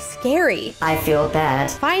really scary. I feel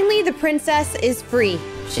bad. Finally, the princess is free.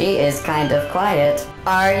 She is kind of quiet.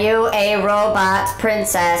 Are you a robot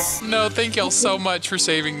princess? No, thank y'all so much for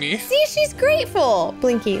saving me. See, she's grateful.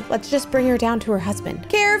 Blinky, let's just bring her down to her husband.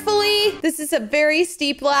 Carefully. This is a very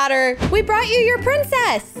steep ladder. We brought you your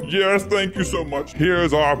princess. Yes, thank you so much.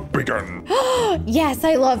 Here's our beacon. Yes,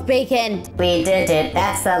 I love bacon. We did it.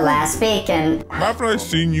 That's the last beacon. Haven't I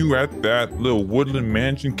seen you at that little woodland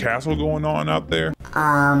mansion castle going on out there?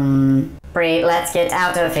 Bree, let's get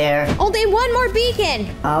out of here. Only one more beacon.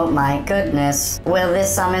 Oh my goodness. Will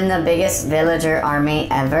this summon the biggest villager army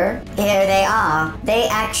ever? Here they are. They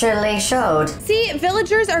actually showed. See,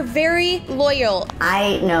 villagers are very loyal.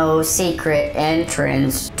 I know secret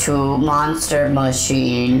entrance to Monster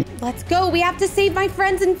Machine. Let's go. We have to save my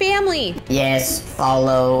friends and family. Yes,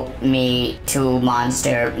 follow me to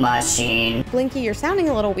Monster Machine. Blinky, you're sounding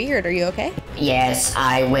a little weird. Are you okay? Yes,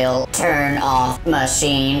 I will turn off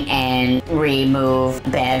machine and remove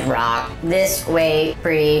bedrock. This way,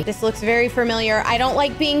 Bree. This looks very familiar. I don't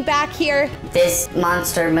like being back here. This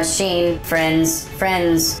Monster Machine, friends.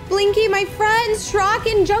 Blinky, my friends, Shrock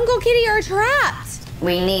and Jungle Kitty are trapped.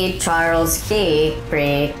 We need Charles' key.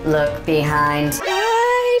 Bree, look behind.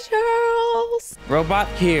 Hi, Charles. Robot,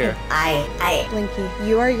 here. Blinky,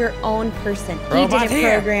 you are your own person. Robot, he didn't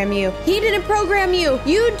here. program you. He didn't program you.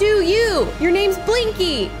 You do you. Your name's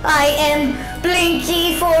Blinky. I am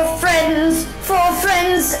Blinky for friends.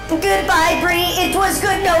 Goodbye, Bree. It was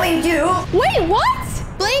good knowing you. Wait, what?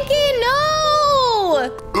 Blinky, no!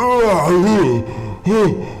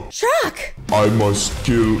 Shock! I must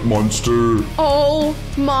kill monster. Oh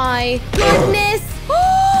my goodness!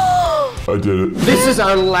 I did it. This is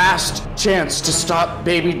our last chance to stop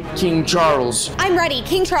baby King Charles. I'm ready.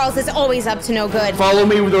 King Charles is always up to no good. Follow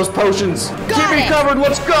me with those potions. Keep me it. covered.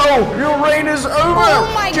 Let's go. Your reign is over.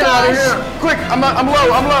 Oh my Get out of gosh. here. Quick. I'm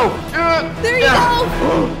low. There you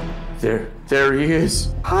go. There he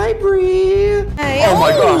is. Hi, Bree. Hey, Oh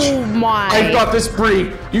my gosh. Oh my. I've got this,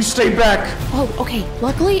 Bree. You stay back. Oh, okay.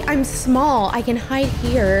 Luckily, I'm small. I can hide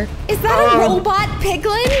here. Is that a robot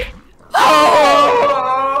piglin?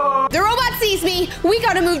 Oh! The robot sees me. We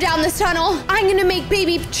gotta move down this tunnel. I'm gonna make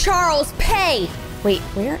baby Charles pay. Wait,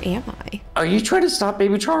 where am I? Are you trying to stop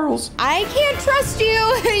baby Charles? I can't trust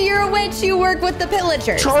you. You're a witch. You work with the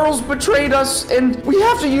pillagers. Charles betrayed us, and we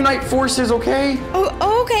have to unite forces, okay? Oh,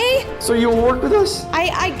 okay. So you'll work with us?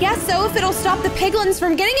 I guess so, if it'll stop the piglins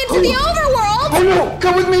from getting into the overworld. Oh no,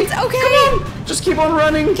 come with me. Okay. Come on. Just keep on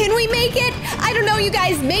running. Can we make it? I don't know, you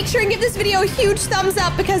guys. Make sure and give this video a huge thumbs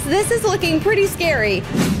up because this is looking pretty scary.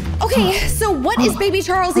 Okay, so what is baby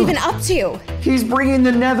Charles even up to? He's bringing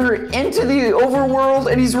the Nether into the overworld,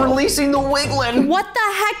 and he's releasing the Wiglin. What the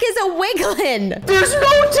heck is a Wiglin? There's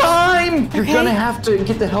no time. You're Okay. gonna have to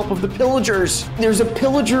get the help of the pillagers. There's a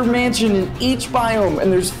pillager mansion in each biome,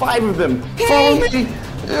 and there's 5 of them. Okay. Follow me.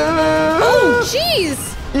 Oh,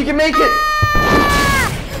 jeez. You can make it. Ah!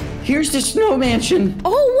 Here's the snow mansion.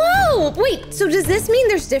 Oh, whoa. Wait, so does this mean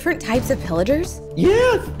there's different types of pillagers?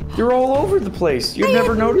 Yeah, they're all over the place. You've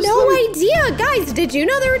never noticed no them? idea. Guys, did you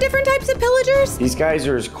know there were different types of pillagers? These guys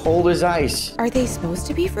are as cold as ice. Are they supposed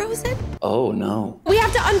to be frozen? Oh no. We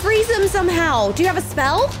have to unfreeze them somehow. Do you have a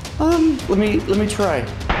spell? Let me try.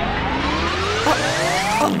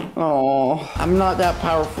 Oh, I'm not that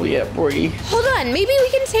powerful yet, Bree. Hold on, maybe we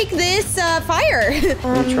can take this fire.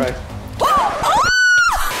 Let me try. Oh!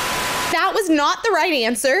 That was not the right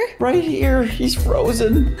answer. Right here, he's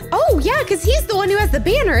frozen. Oh, yeah, because he's the one who has the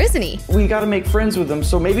banner, isn't he? We gotta make friends with them,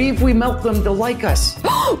 so maybe if we melt them, they'll like us.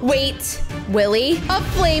 Wait, Willie, a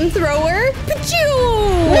flamethrower? Pachoo!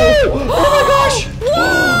 Whoa! Oh my gosh!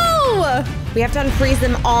 Whoa! We have to unfreeze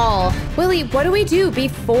them all. Willie, what do we do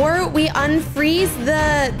before we unfreeze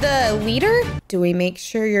the leader? Do we make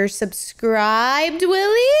sure you're subscribed,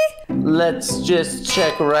 Willie? Let's just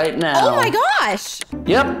check right now. Oh my gosh!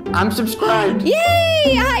 Yep, I'm subscribed.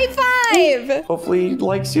 Yay! High five! Hopefully he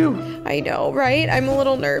likes you. I know, right? I'm a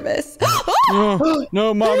little nervous.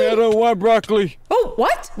 No, Mommy, I don't want broccoli. Oh,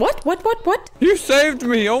 what? What? You saved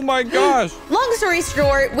me. Oh my gosh. Long story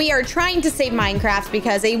short, we are trying to save Minecraft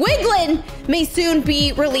because a Wiglin may soon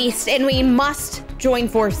be released and we must join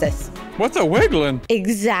forces. What's a wiggling?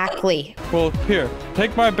 Exactly. Well, here,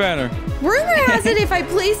 take my banner. Rumor has it if I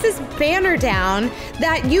place this banner down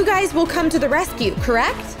that you guys will come to the rescue,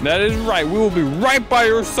 correct? That is right. We will be right by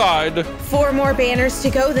your side. 4 more banners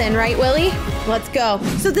to go then, right, Willie? Let's go.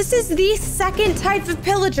 So this is the second type of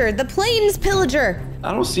pillager, the plains pillager.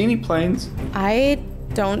 I don't see any planes. I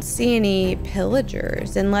don't see any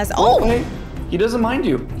pillagers unless... Oh, hey, he doesn't mind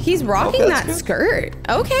you. He's rocking that's that good. skirt.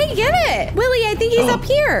 Okay, get it. Willie, I think he's up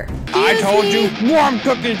here. I Is told he? you, warm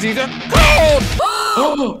cookies, these are cold.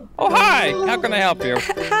 Oh, hi. How can I help you?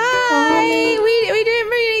 Hi. We didn't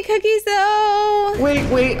bring any cookies though.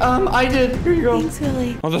 Wait, I did. Here you go. Thanks,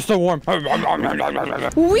 Willie. Oh, they're so warm.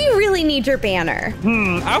 We really need your banner.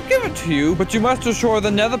 I'll give it to you, but you must destroy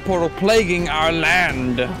the nether portal plaguing our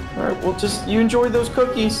land. All right, well, just you enjoy those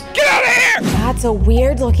cookies. Get out of here! That's a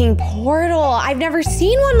weird looking portal. I've never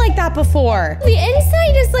seen one like that before. The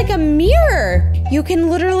inside is like a mirror. You can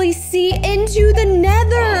literally see into the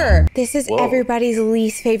nether. This is everybody's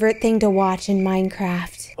least favorite thing to watch in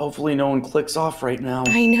Minecraft. Hopefully no one clicks off right now.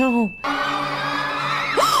 I know.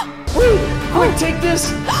 Quick, take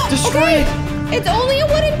this. Destroy it. It's only a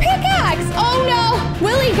wooden pickaxe. Oh no.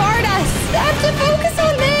 Willie, guard us. I have to focus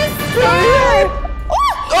on this.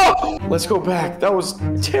 Oh! Let's go back. That was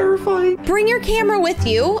terrifying. Bring your camera with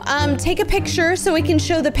you. Take a picture so we can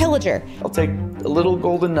show the pillager. I'll take a little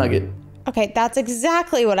golden nugget. Okay, that's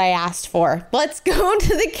exactly what I asked for. Let's go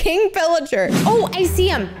to the king pillager. Oh, I see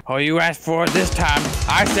him. Oh, you asked for it this time.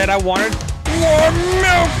 I said I wanted more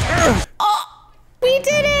milk. Oh, we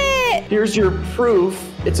did it. Here's your proof.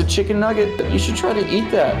 It's a chicken nugget. You should try to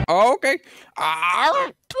eat that. Okay.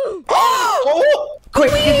 Oh!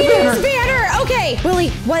 Quick, get the banner. Banner. Okay. Willie,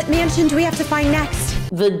 what mansion do we have to find next?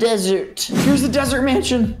 The desert. Here's the desert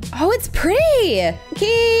mansion. Oh, it's pretty.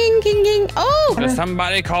 King. Oh. Does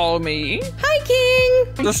somebody call me? Hi,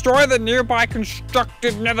 King. Destroy the nearby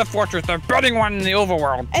constructed nether fortress. They're building one in the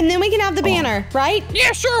overworld. And then we can have the banner, right?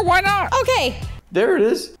 Yeah, sure, why not? Okay. There it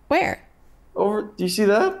is. Where? Over. Do you see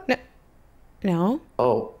that? No.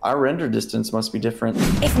 Oh, our render distance must be different.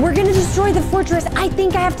 If we're gonna destroy the fortress, I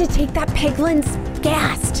think I have to take that piglin's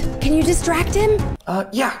ghast. Can you distract him?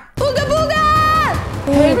 Yeah. Booga booga!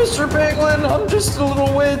 Hey, Mr. Piglin, I'm just a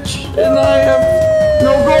little witch, and I have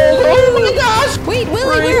no gold. Oh my gosh! Wait,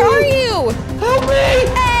 Willie, where are you? Help me!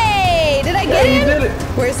 Hey, did I get him? You did it.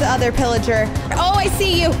 Where's the other pillager? Oh, I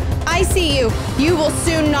see you. I see you. You will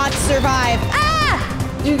soon not survive. Ah!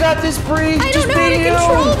 You got this, Bree. I don't know how to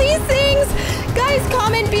control these things. Guys,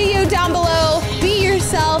 comment BU down below. Be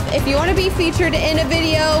yourself. If you want to be featured in a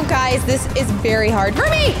video, guys, this is very hard for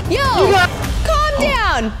me. Yo, calm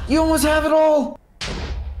down. You almost have it all.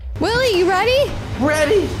 Willie, you ready?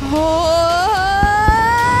 Ready.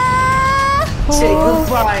 Say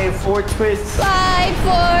goodbye, fortress. Bye,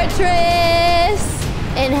 fortress.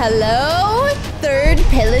 And hello, third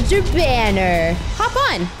pillager banner. Hop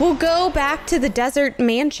on. We'll go back to the desert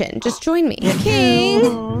mansion. Just join me.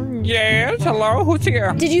 King. Yes, hello, who's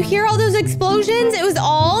here? Did you hear all those explosions? It was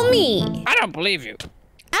all me. I don't believe you.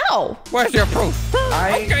 Ow. Where's your proof?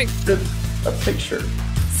 I did a picture.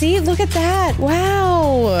 See, look at that.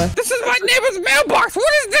 Wow. This is my neighbor's mailbox.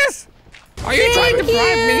 What is this? Are you trying to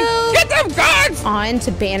bribe me? Get them guards! On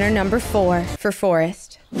to banner number 4 for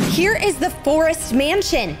Forest. Here is the Forest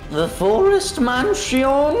Mansion. The Forest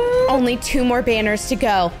Mansion. Only 2 more banners to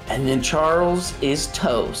go. And then Charles is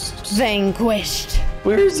toast. Vanquished.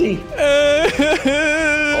 Where is he?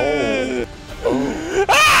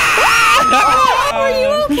 Are you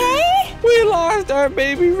okay? We lost our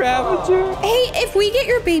baby Ravager. Hey, if we get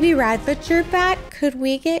your baby Ravager back, could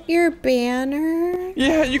we get your banner?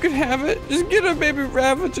 Yeah, you can have it. Just get a baby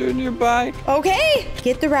Ravager nearby. Okay.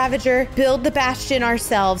 Get the Ravager, build the Bastion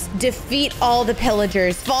ourselves, defeat all the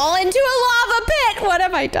pillagers, fall into a lava pit. What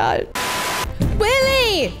have I done?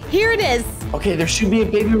 Willie, here it is. Okay, there should be a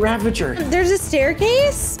baby Ravager. There's a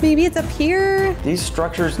staircase. Maybe it's up here. These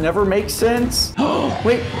structures never make sense.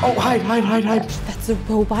 Wait, oh, hide. That's the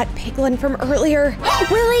robot piglin from earlier.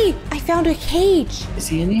 Willie, I found a cage. Is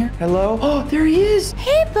he in here? Hello? Oh, there he is.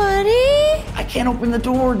 Hey, buddy. I can't open the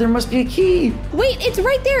door. There must be a key. Wait, it's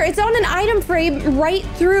right there. It's on an item frame right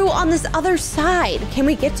through on this other side. Can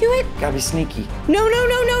we get to it? Gotta be sneaky. No,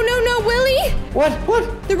 Willie. What?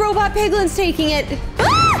 The robot piglin's taking it.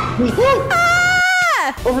 Ah!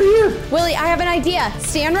 Over here. Willie, I have an idea.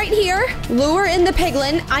 Stand right here, lure in the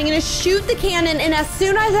piglin. I'm gonna shoot the cannon, and as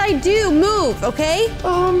soon as I do, move, okay?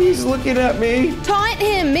 He's looking at me. Taunt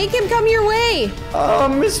him, make him come your way.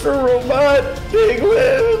 Mr. Robot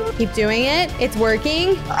Piglin. Keep doing it, it's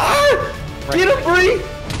working. Get him, Bree.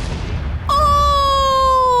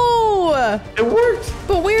 Oh! It worked.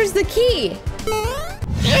 But where's the key?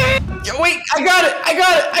 Wait, I got it.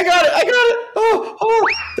 Oh,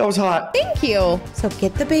 that was hot. Thank you. So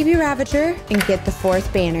get the baby Ravager and get the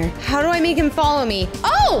 4th banner. How do I make him follow me?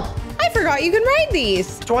 Oh, I forgot you can ride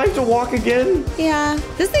these. Do I have to walk again? Yeah,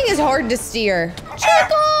 this thing is hard to steer.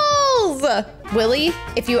 Chuckles! Willie,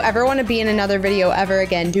 if you ever want to be in another video ever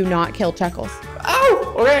again, do not kill Chuckles.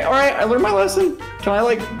 Oh, okay, all right. I learned my lesson. Can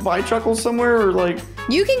I buy Chuckles somewhere or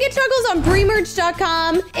You can get Chuckles on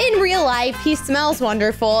bremerch.com. In real life, he smells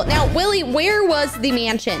wonderful. Now, Willie, where was the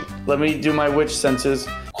mansion? Let me do my witch senses.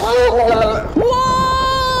 Whoa!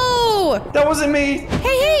 That wasn't me.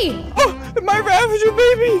 Hey! Oh, my Ravager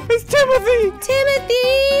baby. It's Timothy.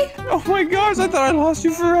 Timothy! Oh my gosh, I thought I lost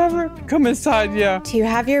you forever. Come inside, yeah. Do you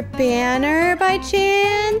have your banner by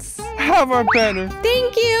chance? Have our banner.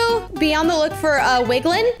 Thank you. Be on the look for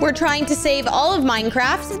Wigglin. We're trying to save all of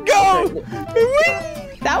Minecraft. Go!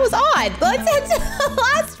 That was odd. Let's head to the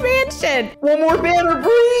last mansion. One more banner,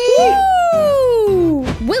 Bree! Woo!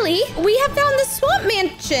 Willie, we have found the swamp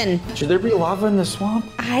mansion. Should there be lava in the swamp?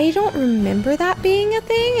 I don't remember that being a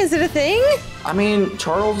thing. Is it a thing? I mean,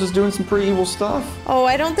 Charles is doing some pretty evil stuff. Oh,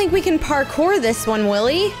 I don't think we can parkour this one,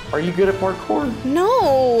 Willie. Are you good at parkour?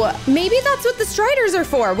 No. Maybe that's what the striders are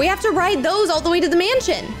for. We have to ride those all the way to the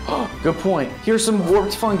mansion. Good point. Here's some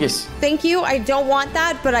warped fungus. Thank you. I don't want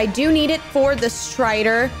that, but I do need it for the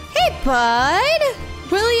strider. Hey, bud.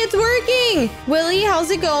 Willie, it's working. Willie,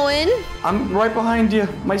 how's it going? I'm right behind you.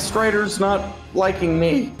 My strider's not liking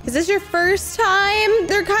me. Is this your first time?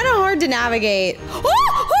 They're kind of hard to navigate.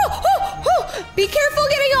 Be careful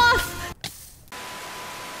getting off.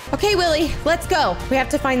 Okay, Willie, let's go. We have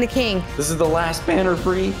to find the king. This is the last banner,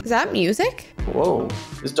 Bree. Is that music? Whoa,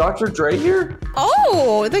 is Dr. Dre here?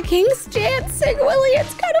 Oh, the king's dancing, Willie.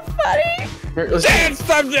 It's kind of funny. Here, let's Dance,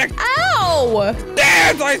 subject! Ow!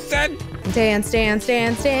 Dance, I said! Dance, dance,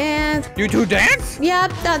 dance, dance. You two dance?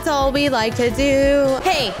 Yep, that's all we like to do.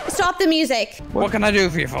 Hey, stop the music. What can I do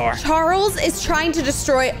for you for? Charles is trying to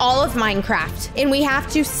destroy all of Minecraft, and we have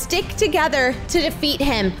to stick together to defeat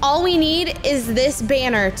him. All we need is this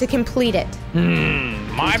banner to complete it.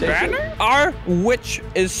 My banner? Our witch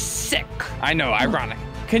is sick. I know, ironic.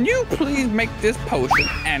 Can you please make this potion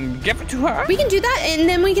and give it to her? We can do that, and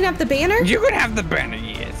then we can have the banner. You can have the banner,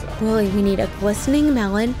 yes. Willie, we need a glistening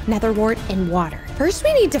melon, nether wart, and water. First,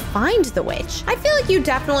 we need to find the witch. I feel like you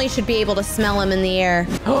definitely should be able to smell him in the air.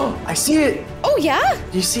 Oh, I see it. Oh, yeah?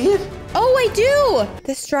 Do you see it? Oh, I do.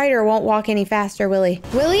 This strider won't walk any faster, Willie.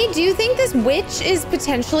 Willie, do you think this witch is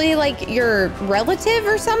potentially like your relative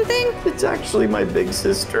or something? It's actually my big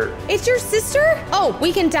sister. It's your sister? Oh,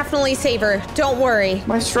 we can definitely save her. Don't worry.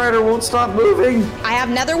 My strider won't stop moving. I have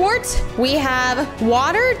nether wart. We have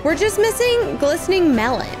water. We're just missing glistening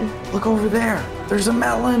melon. Look over there. There's a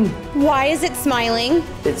melon. Why is it smiling?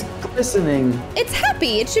 It's glistening. It's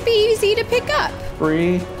happy. It should be easy to pick up.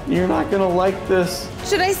 Bree, you're not gonna like this.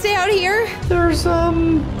 Should I stay out here? There's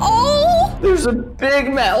Oh! there's a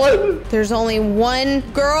big melon. There's only one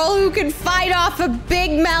girl who can fight off a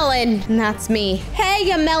big melon, and that's me. Hey,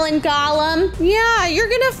 you melon golem. Yeah, you're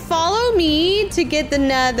gonna follow me to get the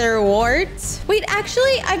nether wart. Wait,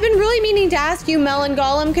 actually, I've been really meaning to ask you, melon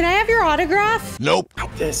golem, can I have your autograph? Nope.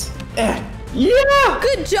 Like this. Yeah!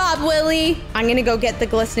 Good job, Willie. I'm gonna go get the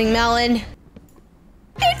glistening melon.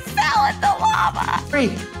 It fell in the lava.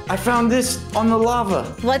 Bree, I found this on the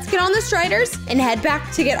lava. Let's get on the striders and head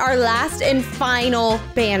back to get our last and final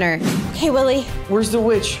banner. Okay, Willie. Where's the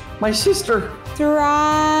witch? My sister.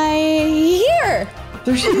 Right here.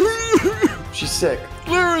 There she is. She's sick.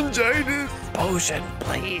 Laryngitis. Potion,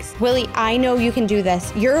 please. Willie, I know you can do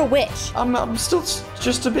this. You're a witch. I'm still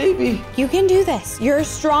just a baby. You can do this. You're a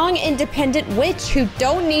strong, independent witch who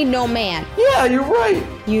don't need no man. Yeah, you're right.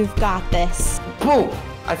 You've got this. Boom.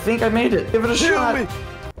 I think I made it. Give it a shot. me.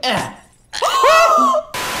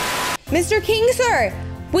 Mr. King, sir,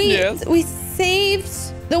 we saved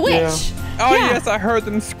the witch. Yeah. Oh, Yeah. yes, I heard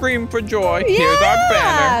them scream for joy. Here's our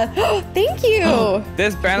banner. Thank you.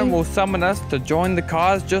 This banner will summon us to join the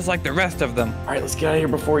cause just like the rest of them. All right, let's get out of here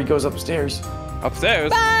before he goes upstairs. Upstairs?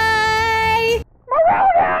 Bye.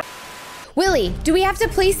 Willie, do we have to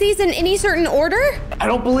place these in any certain order? I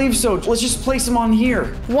don't believe so. Let's just place them on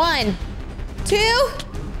here. 1, 2,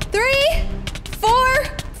 3, 4,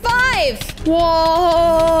 5.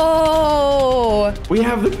 Whoa. We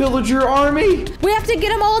have the pillager army. We have to get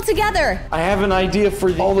them all together. I have an idea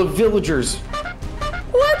for all the villagers.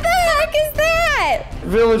 What the heck is that?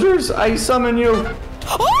 Villagers, I summon you.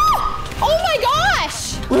 Oh my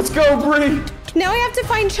gosh. Let's go, Bree. Now we have to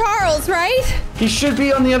find Charles, right? He should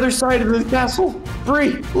be on the other side of the castle.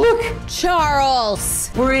 Bree, look. Charles.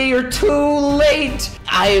 Bree, you're too late.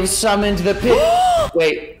 I have summoned the pit.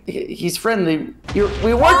 Wait, he's friendly.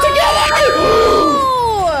 We work together.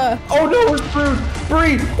 Oh no, we're screwed.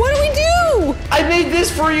 Bree, What do we do? I made this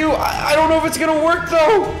for you. I don't know if it's gonna work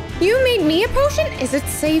though. You made me a potion? Is it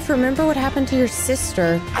safe? Remember what happened to your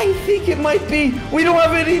sister? I think it might be. We don't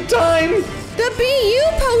have any time. The BU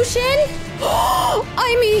potion?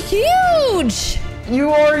 I'm huge. You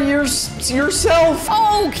are yourself.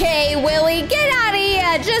 Okay, Willie, get out of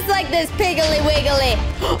here, just like this piggly wiggly.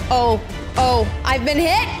 Oh, I've been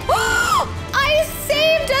hit. I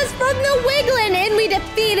saved us from the wiggling and we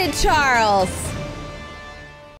defeated Charles.